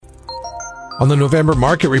On the November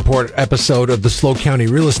Market Report episode of the SLO County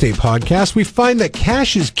Real Estate Podcast, we find that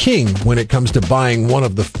cash is king when it comes to buying one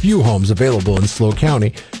of the few homes available in SLO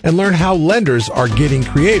County, and learn how lenders are getting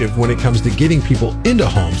creative when it comes to getting people into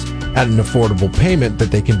homes at an affordable payment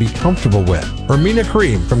that they can be comfortable with. Ermina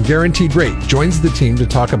Kareem from Guaranteed Rate joins the team to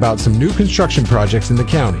talk about some new construction projects in the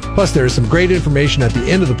county. Plus, there is some great information at the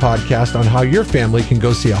end of the podcast on how your family can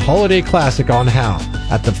go see a holiday classic on How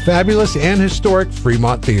at the fabulous and historic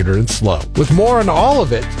Fremont Theater in SLO. With more on all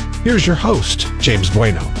of it, here's your host, James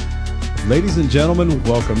Bueno. Ladies and gentlemen,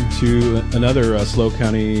 welcome to another SLO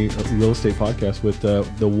County Real Estate Podcast with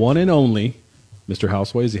the one and only Mr. Hal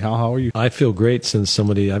Swayze. Hal, how are you? I feel great since I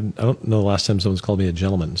don't know the last time someone's called me a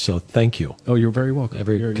gentleman, so thank you. Oh, you're very welcome.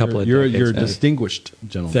 You're a distinguished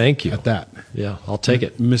gentleman. Thank you. At that. Yeah, I'll take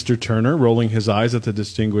it. Mr. Turner, rolling his eyes at the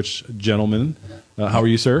distinguished gentleman. How are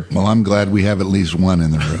you, sir? Well, I'm glad we have at least one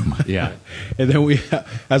in the room. Yeah. And then we,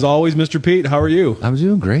 as always, Mr. Pete, how are you? I'm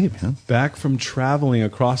doing great, man. Back from traveling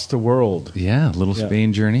across the world. Yeah, a little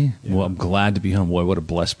Spain journey. Yeah. Well, I'm glad to be home. Boy, what a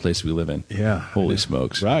blessed place we live in. Yeah. Holy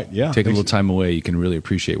smokes. Right, yeah. Take a little time away. You can really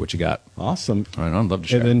appreciate what you got. Awesome. All right, I'd love to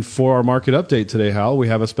share. And then for our market update today, Hal, we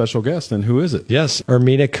have a special guest. And who is it? Yes,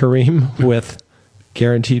 Ermina Kareem with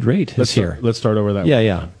Guaranteed Rate is here. Let's start over that.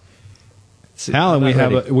 Yeah. Hal,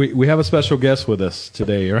 and we have a special guest with us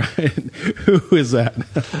today, right? Who is that?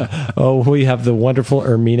 We have the wonderful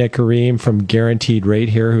Ermina Kareem from Guaranteed Rate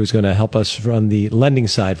here, who's going to help us on the lending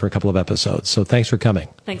side for a couple of episodes. So thanks for coming.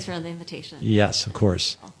 Thanks for the invitation. Yes, of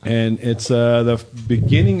course. And it's the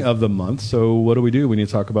beginning of the month, so what do? We need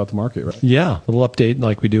to talk about the market, right? Yeah, a little update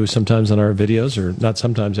like we do sometimes on our videos, or not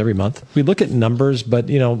sometimes, every month. We look at numbers, but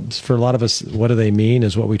for a lot of us, what do they mean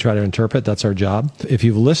is what we try to interpret. That's our job. If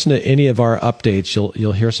you've listened to any of our updates,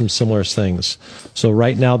 you'll hear some similar things. So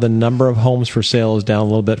right now, the number of homes for sale is down a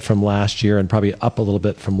little bit from last year and probably up a little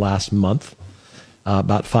bit from last month.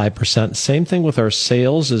 About 5%. Same thing with our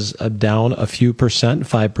sales is down a few percent,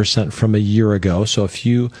 5% from a year ago. So a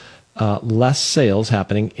few less sales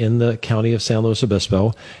happening in the county of San Luis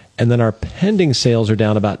Obispo. And then our pending sales are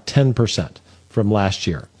down about 10% from last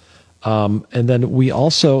year. And then we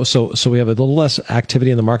also, so we have a little less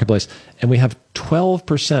activity in the marketplace, and we have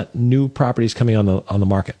 12% new properties coming on the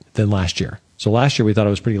market than last year. So last year we thought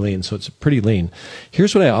it was pretty lean, so it's pretty lean.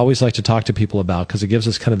 Here's what I always like to talk to people about because it gives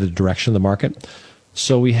us kind of the direction of the market.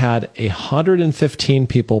 So we had 115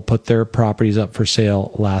 people put their properties up for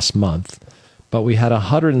sale last month, but we had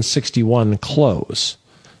 161 close.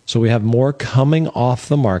 So we have more coming off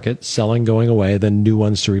the market, selling, going away, than new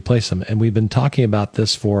ones to replace them. And we've been talking about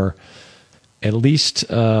this for at least,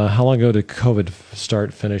 how long ago did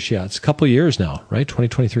COVID finish? Yeah, it's a couple of years now, right?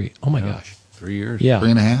 2023. Oh my gosh. 3 years. Yeah.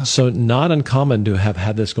 3.5. So not uncommon to have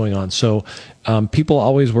had this going on. So people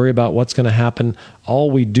always worry about what's going to happen.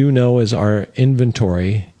 All we do know is our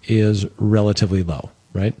inventory is relatively low,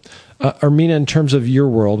 right? Ermina, in terms of your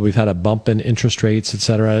world, we've had a bump in interest rates, et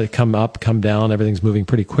cetera, come up, come down. Everything's moving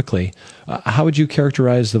pretty quickly. How would you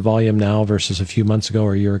characterize the volume now versus a few months ago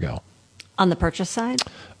or a year ago? On the purchase side?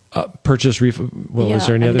 Is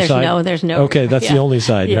there any other side? There's no. Okay, that's the only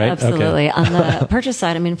side, right? Absolutely. Okay. On the purchase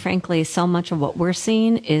side, frankly, so much of what we're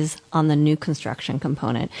seeing is on the new construction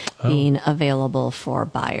component being available for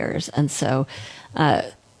buyers. And so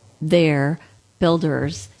their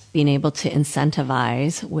builders being able to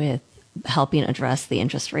incentivize with helping address the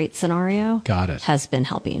interest rate scenario. Got it. Has been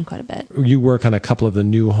helping quite a bit. You work on a couple of the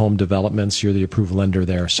new home developments. You're the approved lender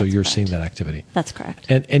there, so That's you're correct. seeing that activity. That's correct.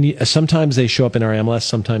 And sometimes they show up in our MLS,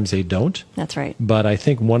 sometimes they don't. That's right. But I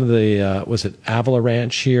think one of the, was it Avila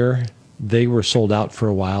Ranch here? They were sold out for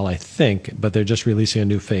a while, I think, but they're just releasing a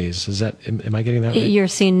new phase. Am I getting that right? You're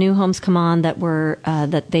seeing new homes come on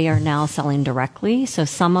that they are now selling directly. So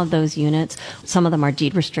some of those units, some of them are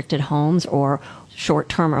deed restricted homes or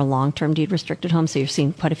short-term or long-term deed restricted homes. So you're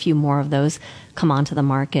seeing quite a few more of those come onto the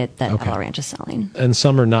market that Avila Ranch is selling. And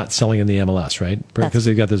some are not selling in the MLS, right? Because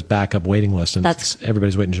they've got this backup waiting list, and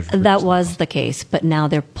everybody's waiting for that was the case, but now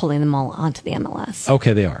they're pulling them all onto the MLS.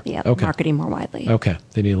 Okay, they are. Yeah, okay. Marketing more widely. Okay,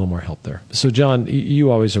 they need a little more help there. So, John,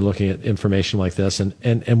 you always are looking at information like this,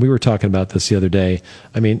 and we were talking about this the other day.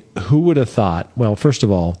 Who would have thought? Well, first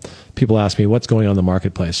of all, people ask me, what's going on in the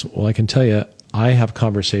marketplace? Well, I can tell you, I have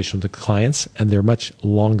conversations with the clients, and they're much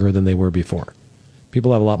longer than they were before.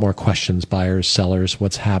 People have a lot more questions, buyers, sellers,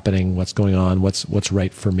 what's happening, what's going on, what's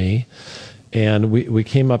right for me. And we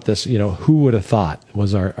came up this, who would have thought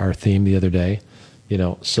was our theme the other day.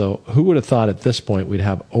 So who would have thought at this point we'd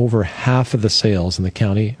have over half of the sales in the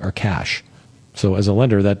county are cash. So as a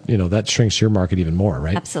lender, that shrinks your market even more,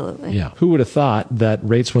 right? Absolutely. Yeah. Who would have thought that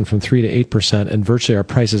rates went from 3% to 8% and virtually our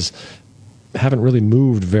prices haven't really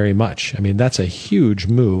moved very much. I mean, that's a huge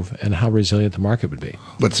move, and how resilient the market would be.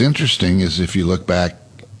 What's interesting is if you look back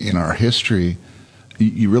in our history,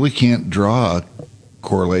 you really can't draw a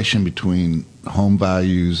correlation between home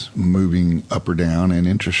values moving up or down and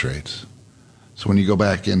interest rates. So when you go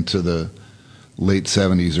back into the late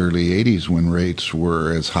 70s, early 80s, when rates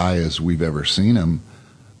were as high as we've ever seen them,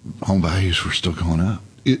 home values were still going up.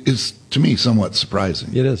 It is, to me, somewhat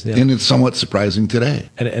surprising. It is, yeah. And it's somewhat surprising today.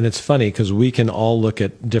 And it's funny because we can all look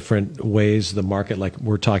at different ways the market, like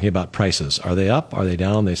we're talking about prices. Are they up? Are they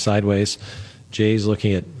down? Are they sideways? Jay's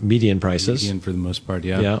looking at median prices. Median for the most part,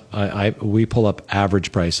 yeah. Yeah, we pull up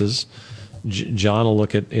average prices. John will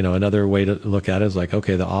look at, another way to look at it is like,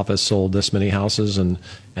 okay, the office sold this many houses and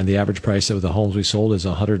the average price of the homes we sold is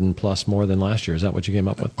 100 and plus more than last year. Is that what you came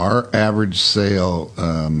up with? Our average sale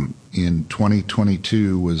in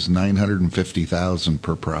 2022 was $950,000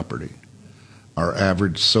 per property. Our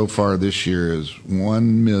average so far this year is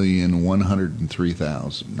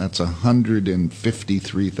 $1,103,000. That's a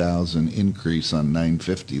 $153,000 increase on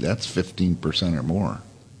 950. That's 15% or more.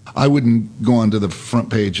 I wouldn't go onto the front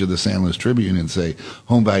page of the San Luis Tribune and say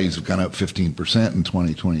home values have gone up 15% in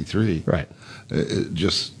 2023. Right.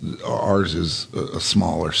 Just ours is a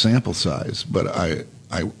smaller sample size, but I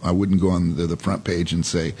wouldn't go on the front page and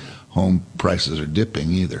say home prices are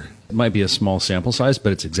dipping either. It might be a small sample size,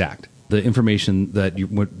 but it's exact. The information that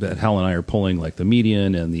Hal and I are pulling, like the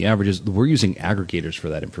median and the averages, we're using aggregators for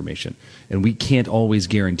that information. And we can't always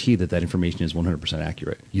guarantee that information is 100%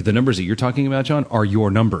 accurate. The numbers that you're talking about, John, are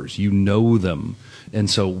your numbers. You know them. And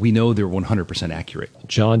so we know they're 100% accurate.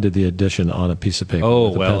 John did the addition on a piece of paper. Oh,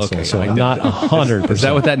 with a well, pencil, okay. So not 100%. Is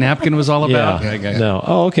that what that napkin was all about? Yeah. No.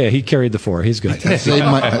 Oh, okay. He carried the 4. He's good. I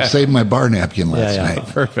saved my bar napkin last Yeah. night.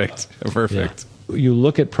 Perfect. Yeah. You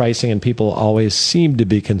look at pricing, and people always seem to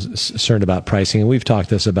be concerned about pricing. And we've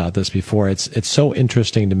talked about this before. It's so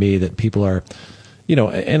interesting to me that people are,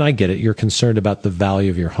 and I get it. You're concerned about the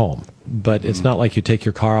value of your home, but it's not like you take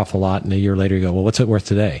your car off a lot and a year later you go, well, what's it worth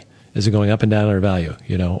today? Is it going up and down in value?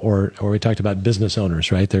 Or we talked about business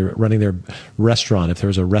owners, right? They're running their restaurant. If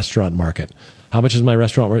there's a restaurant market, how much is my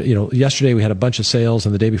restaurant worth? Yesterday we had a bunch of sales,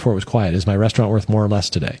 and the day before it was quiet. Is my restaurant worth more or less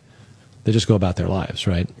today? They just go about their lives,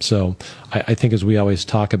 right? So I think, as we always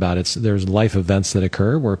talk about, there's life events that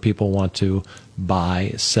occur where people want to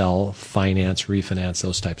buy, sell, finance, refinance,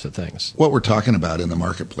 those types of things. What we're talking about in the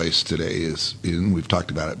marketplace today and we've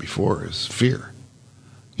talked about it before, is fear.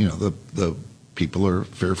 The people are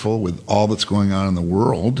fearful with all that's going on in the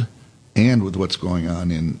world and with what's going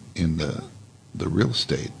on in the real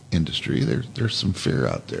estate industry. There's some fear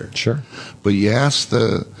out there. Sure. But you ask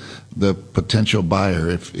the potential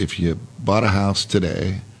buyer, if you bought a house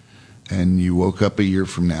today and you woke up a year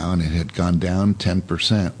from now and it had gone down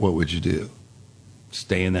 10%, what would you do?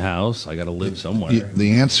 Stay in the house. I got to live somewhere.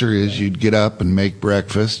 The answer is you'd get up and make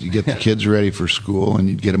breakfast, you get the kids ready for school, and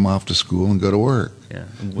you'd get them off to school and go to work. Yeah.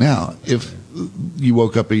 Now, if you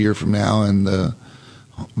woke up a year from now and the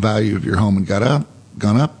value of your home had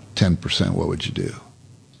gone up 10%, what would you do?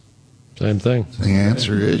 Same thing. The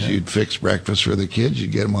answer is you'd fix breakfast for the kids,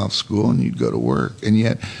 you'd get them off school, and you'd go to work. And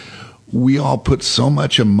yet we all put so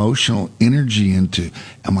much emotional energy into,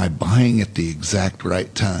 am I buying at the exact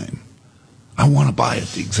right time? I want to buy at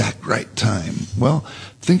the exact right time. Well,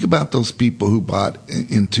 think about those people who bought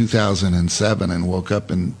in 2007 and woke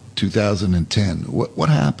up in 2010. What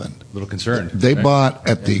happened? A little concerned. They bought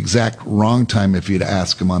at the exact wrong time if you'd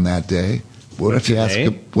ask them on that day. What if you ask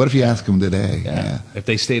them today? Yeah. If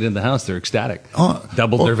they stayed in the house, they're ecstatic. Oh,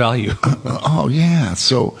 Doubled their value. Oh, yeah.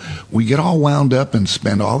 So we get all wound up and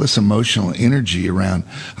spend all this emotional energy around,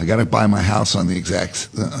 I got to buy my house on the exact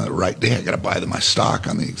right day. I got to buy my stock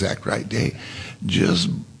on the exact right day.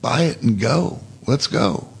 Just buy it and go. Let's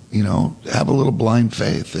go. Have a little blind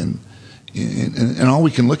faith. And all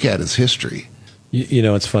we can look at is history.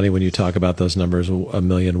 It's funny when you talk about those numbers, $1.1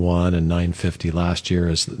 million and $950 last year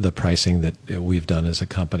is the pricing that we've done as a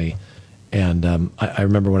company. And I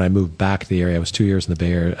remember when I moved back to the area, I was 2 years in the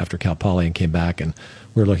Bay Area after Cal Poly and came back, and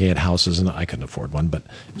we were looking at houses, and I couldn't afford one, but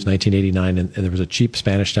it was 1989, and there was a cheap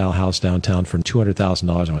Spanish-style house downtown for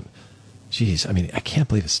 $200,000. I went, geez, I can't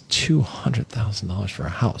believe it's $200,000 for a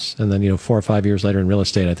house. And then, 4 or 5 years later in real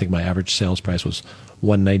estate, I think my average sales price was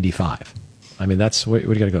 $195,000. That's what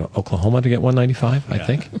you got to go to Oklahoma to get $195,000, I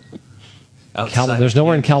think. There's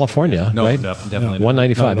nowhere in California, no, right? Definitely not.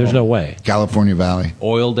 $195,000. There's no way. California Valley.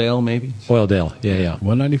 Oildale, maybe? Oildale, yeah.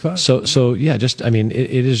 $195. So yeah,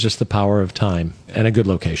 it is just the power of time and a good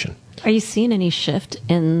location. Are you seeing any shift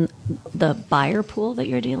in the buyer pool that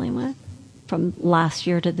you're dealing with? from last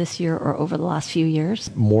year to this year or over the last few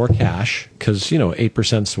years? More cash because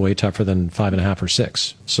 8% is way tougher than 5.5 or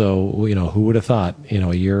 6. So who would have thought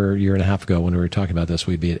a year and a half ago when we were talking about this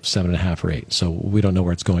we'd be at 7.5 or 8. So we don't know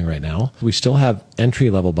where it's going right now. We still have entry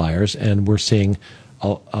level buyers, and we're seeing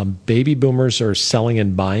baby boomers are selling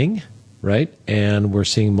and buying, right? And we're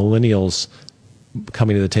seeing millennials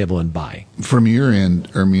coming to the table and buying. From your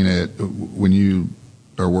end, Ermina, when you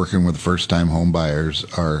are working with first-time home buyers,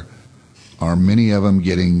 are many of them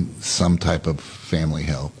getting some type of family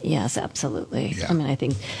help? Yes, absolutely. Yeah. I mean, I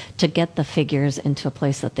think to get the figures into a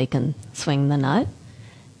place that they can swing the nut,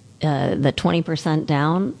 the 20%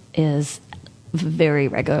 down is very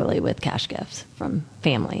regularly with cash gifts from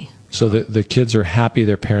family. So the kids are happy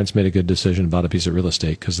their parents made a good decision about a piece of real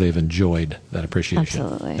estate because they've enjoyed that appreciation.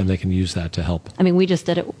 Absolutely. And they can use that to help. I mean, we just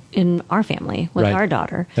did it in our family with Right. our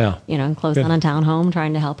daughter. Yeah. And closed Good. on a townhome,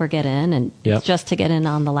 trying to help her get in, and Yep. it's just to get in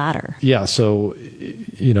on the ladder. Yeah. So,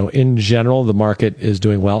 in general, the market is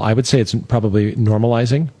doing well. I would say it's probably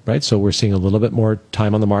normalizing, right? So we're seeing a little bit more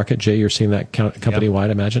time on the market. Jay, you're seeing that company-wide,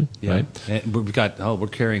 I imagine, right? And we're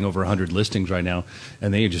carrying over 100 listings right now,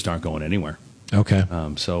 and they just aren't going anywhere. Okay.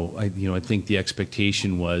 So I think the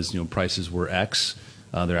expectation was, prices were X.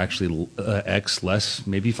 They're actually X less,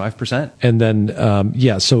 maybe 5%. And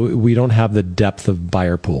then, so we don't have the depth of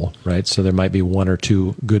buyer pool, right? So there might be one or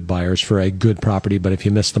two good buyers for a good property, but if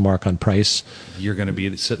you miss the mark on price, You're going to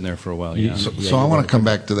be sitting there for a while. Yeah. So I want to come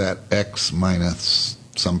back to that X minus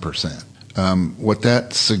some percent. What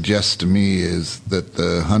that suggests to me is that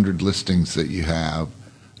the 100 listings that you have,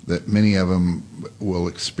 that many of them will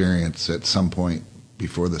experience at some point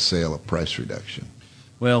before the sale a price reduction.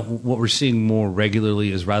 Well, what we're seeing more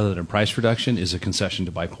regularly is, rather than a price reduction, is a concession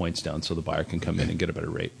to buy points down so the buyer can come in and get a better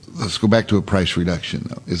rate. Let's go back to a price reduction,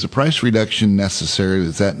 though. Is a price reduction necessary?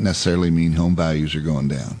 Does that necessarily mean home values are going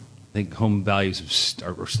down? I think home values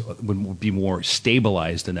would be more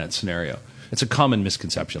stabilized in that scenario. It's a common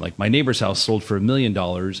misconception. Like, my neighbor's house sold for $1 million,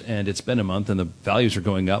 and it's been a month, and the values are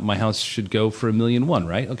going up. My house should go for $1.1 million,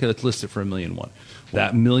 right? Okay, let's list it for $1.1 million.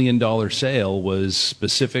 That $1 million sale was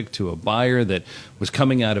specific to a buyer that was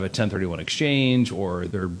coming out of a 1031 exchange, or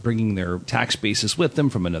they're bringing their tax basis with them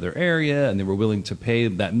from another area, and they were willing to pay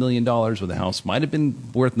that $1 million when the house might have been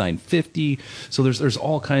worth $950. So there's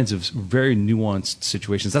all kinds of very nuanced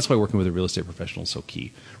situations. That's why working with a real estate professional is so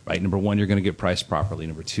key, right? Number one, you're going to get priced properly.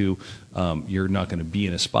 Number two, you're not going to be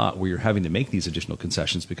in a spot where you're having to make these additional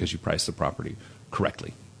concessions because you priced the property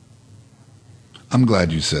correctly. I'm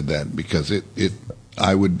glad you said that, because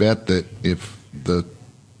I would bet that if the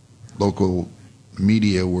local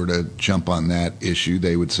media were to jump on that issue,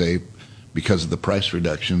 they would say, because of the price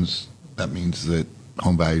reductions, that means that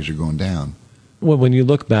home values are going down. well, when you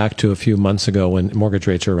look back to a few months ago when mortgage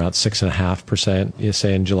rates were around 6.5%, you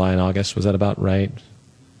say in July and August, was that about right?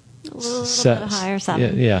 A little bit higher,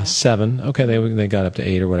 7. Yeah, 7. Okay, they got up to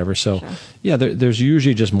 8 or whatever. So, Sure. yeah, there's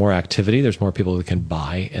usually just more activity. There's more people that can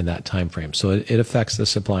buy in that time frame. So it affects the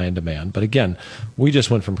supply and demand. But again, we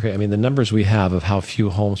just went from, the numbers we have of how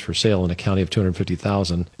few homes for sale in a county of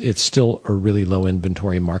 250,000, it's still a really low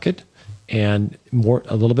inventory market. And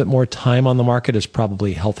a little bit more time on the market is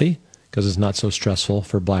probably healthy, because it's not so stressful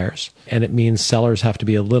for buyers. And it means sellers have to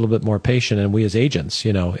be a little bit more patient. And we as agents,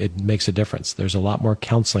 it makes a difference. There's a lot more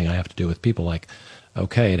counseling I have to do with people like,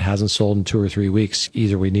 okay, it hasn't sold in 2 or 3 weeks.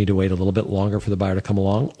 Either we need to wait a little bit longer for the buyer to come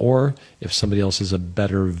along, or if somebody else is a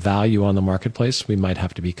better value on the marketplace, we might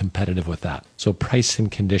have to be competitive with that. So price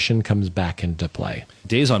and condition comes back into play.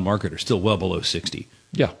 Days on market are still well below 60.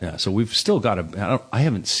 Yeah. So we've still got I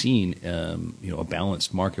haven't seen a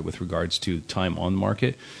balanced market with regards to time on the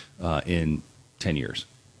market in 10 years.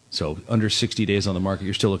 So under 60 days on the market,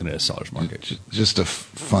 you're still looking at a seller's market. Just a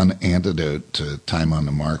fun antidote to time on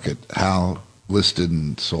the market. Hal listed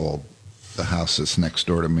and sold the house that's next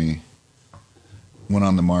door to me. Went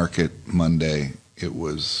on the market Monday. It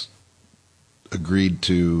was agreed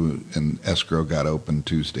to, and escrow got open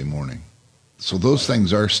Tuesday morning. So those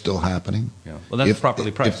things are still happening. Yeah. Well, that's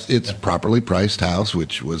properly priced. It's a properly priced house,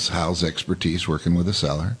 which was Hal's expertise working with a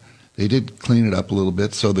seller. They did clean it up a little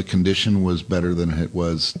bit, so the condition was better than it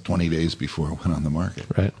was 20 days before it went on the market.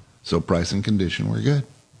 Right. So price and condition were good.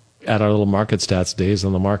 At our little market stats, days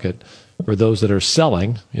on the market, for those that are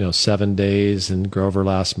selling, 7 days in Grover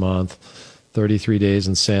last month, 33 days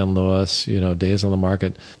in San Luis, days on the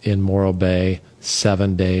market in Morro Bay,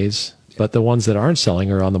 7 days. But the ones that aren't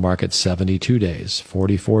selling are on the market 72 days,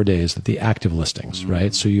 44 days at the active listings,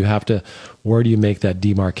 right? So you have to, where do you make that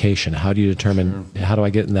demarcation? How do you determine, how do I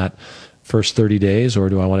get in that first 30 days, or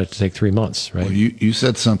do I want it to take 3 months, right? Well, you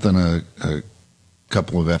said something a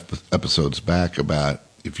couple of episodes back about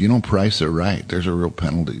if you don't price it right, there's a real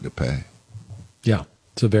penalty to pay. Yeah.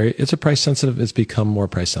 It's a price sensitive. It's become more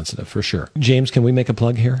price sensitive for sure. James, can we make a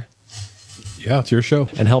plug here? Yeah, it's your show.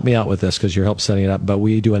 And help me out with this because you're help setting it up. But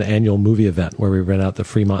we do an annual movie event where we rent out the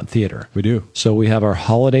Fremont Theater. We do. So we have our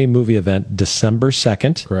holiday movie event December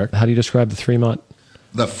 2nd. Correct. How do you describe the Fremont?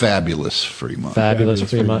 The fabulous Fremont. Fabulous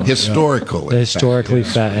Fremont. Historically. Historically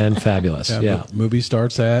and fabulous. Yeah. The movie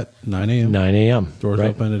starts at 9 a.m. 9 a.m. Doors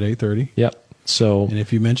open at 8:30. Yep. So, and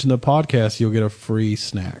if you mention the podcast, you'll get a free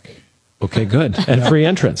snack. Okay, good. And free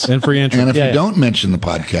entrance. And free entrance. And if you don't mention the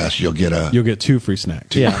podcast, you'll get 2 free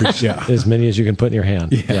snacks. Yeah. As many as you can put in your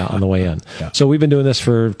hand on the way in. Yeah. So we've been doing this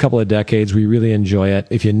for a couple of decades. We really enjoy it.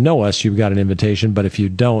 If you know us, you've got an invitation. But if you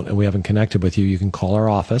don't and we haven't connected with you, you can call our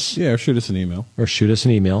office. Yeah, or shoot us an email. Yep.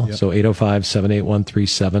 So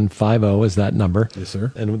 805-781-3750 is that number. Yes,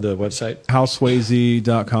 sir. And the website?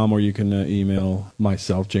 HowSwayze.com, or you can email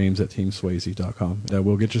myself, James, at teamswayze.com.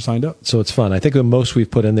 We'll get you signed up. So it's fun. I think the most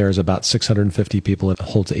we've put in there is about 650 people. It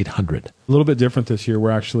holds 800. A little bit different this year.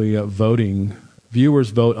 We're actually voting. Viewers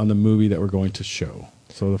vote on the movie that we're going to show.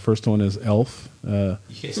 So the first one is Elf.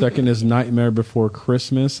 Second is Nightmare Before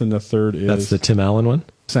Christmas. And the third is... That's the Tim Allen one?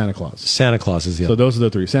 Santa Claus. Santa Claus is the other. So those are the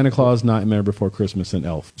 3. Santa Claus, Nightmare Before Christmas, and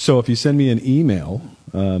Elf. So if you send me an email,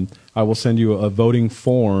 I will send you a voting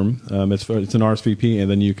form. It's an RSVP,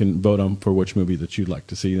 and then you can vote on for which movie that you'd like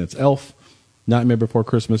to see. That's Elf, Nightmare Before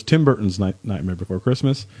Christmas, Tim Burton's Nightmare Before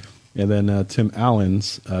Christmas, and then Tim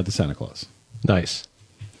Allen's The Santa Claus. Nice.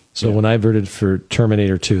 So when I voted for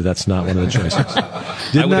Terminator 2, that's not one of the choices.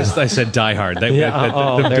 I said Die Hard.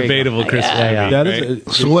 The debatable Christmas movie.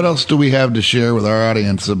 So what else do we have to share with our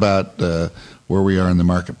audience about where we are in the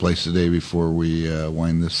marketplace today before we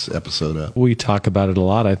wind this episode up? We talk about it a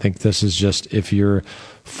lot. I think this is just, if you're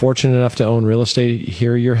fortunate enough to own real estate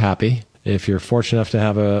here, you're happy. If you're fortunate enough to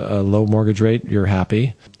have a low mortgage rate, you're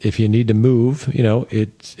happy. If you need to move,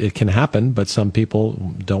 it can happen, but some people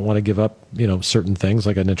don't want to give up, certain things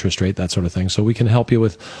like an interest rate, that sort of thing. So we can help you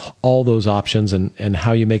with all those options and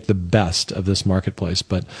how you make the best of this marketplace.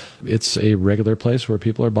 But it's a regular place where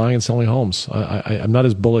people are buying and selling homes. I'm not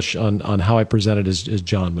as bullish on how I present it as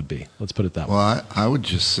John would be. Let's put it that way. Well, I would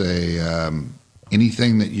just say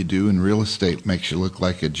anything that you do in real estate makes you look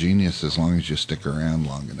like a genius as long as you stick around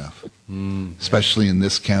long enough, especially in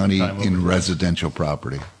this county in residential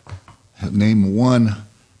property. Name one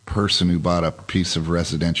person who bought a piece of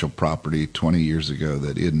residential property 20 years ago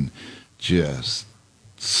that isn't just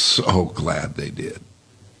so glad they did.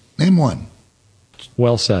 Name one.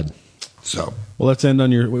 Well said. So, well, let's end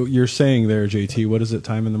on you're saying there, JT. What is it?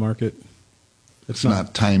 Time in the market? It's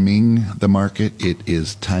not timing the market. It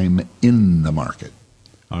is time in the market.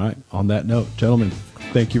 All right. On that note, gentlemen,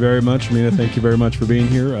 thank you very much. Mina, thank you very much for being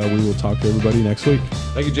here. We will talk to everybody next week.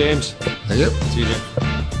 Thank you, James. Yep. See you, James.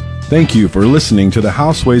 Thank you for listening to the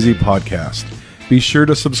How Swayze podcast. Be sure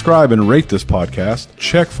to subscribe and rate this podcast.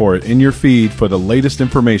 Check for it in your feed for the latest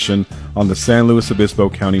information on the San Luis Obispo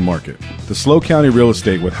County market. The Slow County Real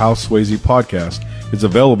Estate with How Swayze podcast is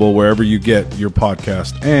available wherever you get your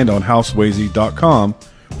podcast and on HowSwayze.com,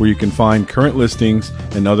 where you can find current listings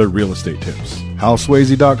and other real estate tips.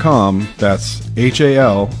 HowSwayze.com, that's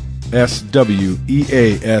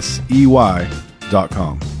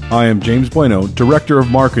HalSweasey.com. I am James Bueno, Director of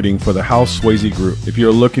Marketing for the How Swayze Group. If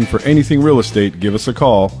you're looking for anything real estate, give us a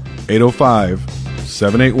call,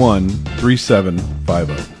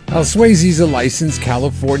 805-781-3750. How Swayze is a licensed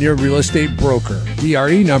California real estate broker.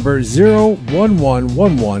 DRE number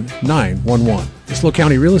 01111-911. The Slow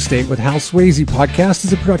County Real Estate with Hal Swayze podcast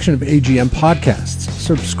is a production of AGM Podcasts.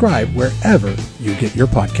 Subscribe wherever you get your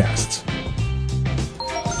podcasts.